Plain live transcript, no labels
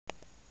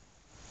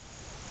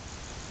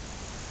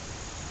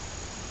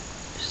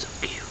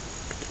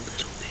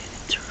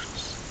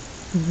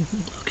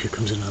Look, here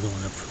comes another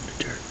one up from the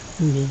dirt.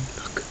 Yeah.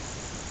 Look.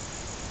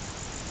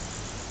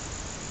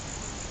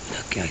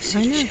 Look, I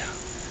see the shell.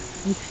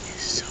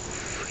 It's so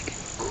freaking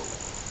cool.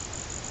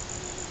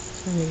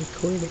 Trying to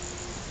record it.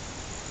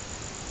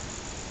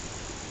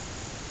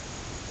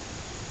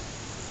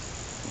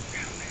 Look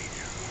how many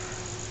there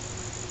are.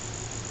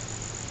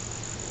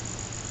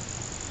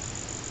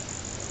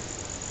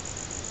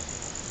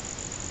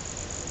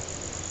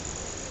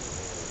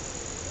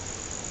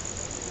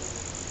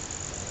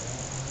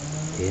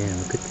 Yeah,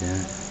 look at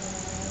that.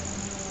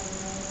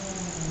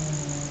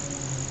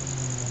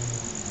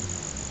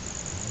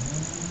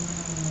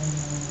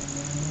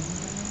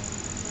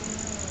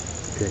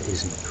 That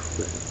is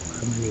incredible.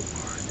 How many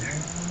are there?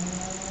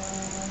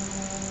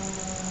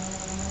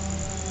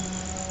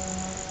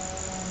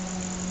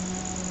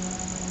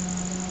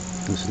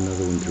 There's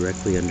another one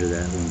directly under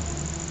that one.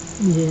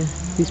 Yeah,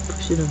 he's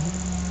pushing them.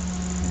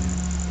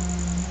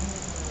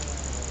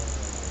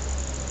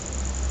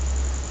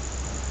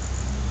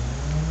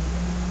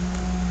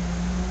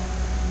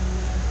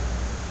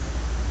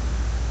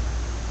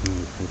 I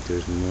think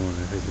there's more. I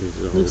think there's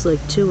a whole... Looks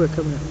like two are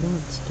coming at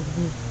once to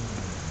me.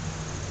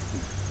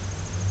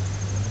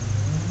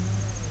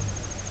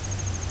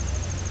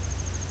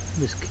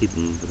 Just keep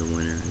them for the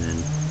winter, and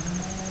then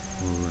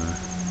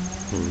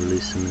we'll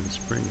release them in the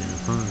spring in the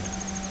pond.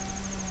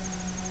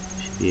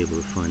 Should be able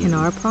to find In them.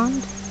 our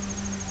pond?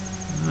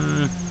 No,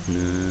 I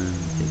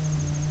think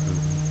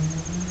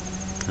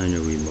kind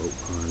of remote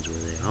ponds where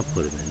they... I'll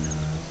put them in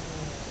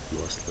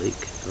Lost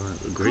Lake. They'll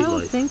have a great I don't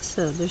life. think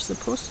so. They're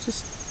supposed to...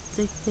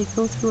 They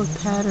go through a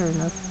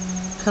pattern of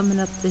coming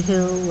up the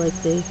hill like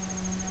they...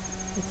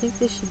 I think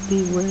they should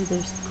be where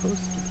they're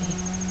supposed to be.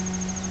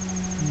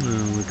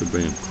 Well, we could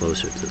bring them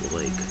closer to the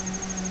lake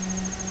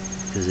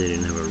because they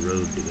didn't have a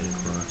road to get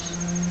across.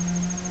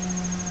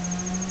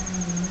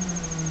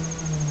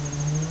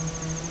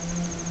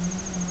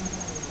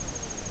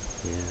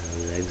 Yeah,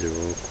 the eggs are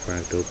all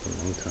cracked open a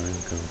long time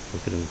ago.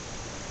 Look at them.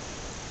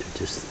 They're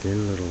just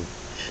thin little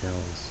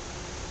shells.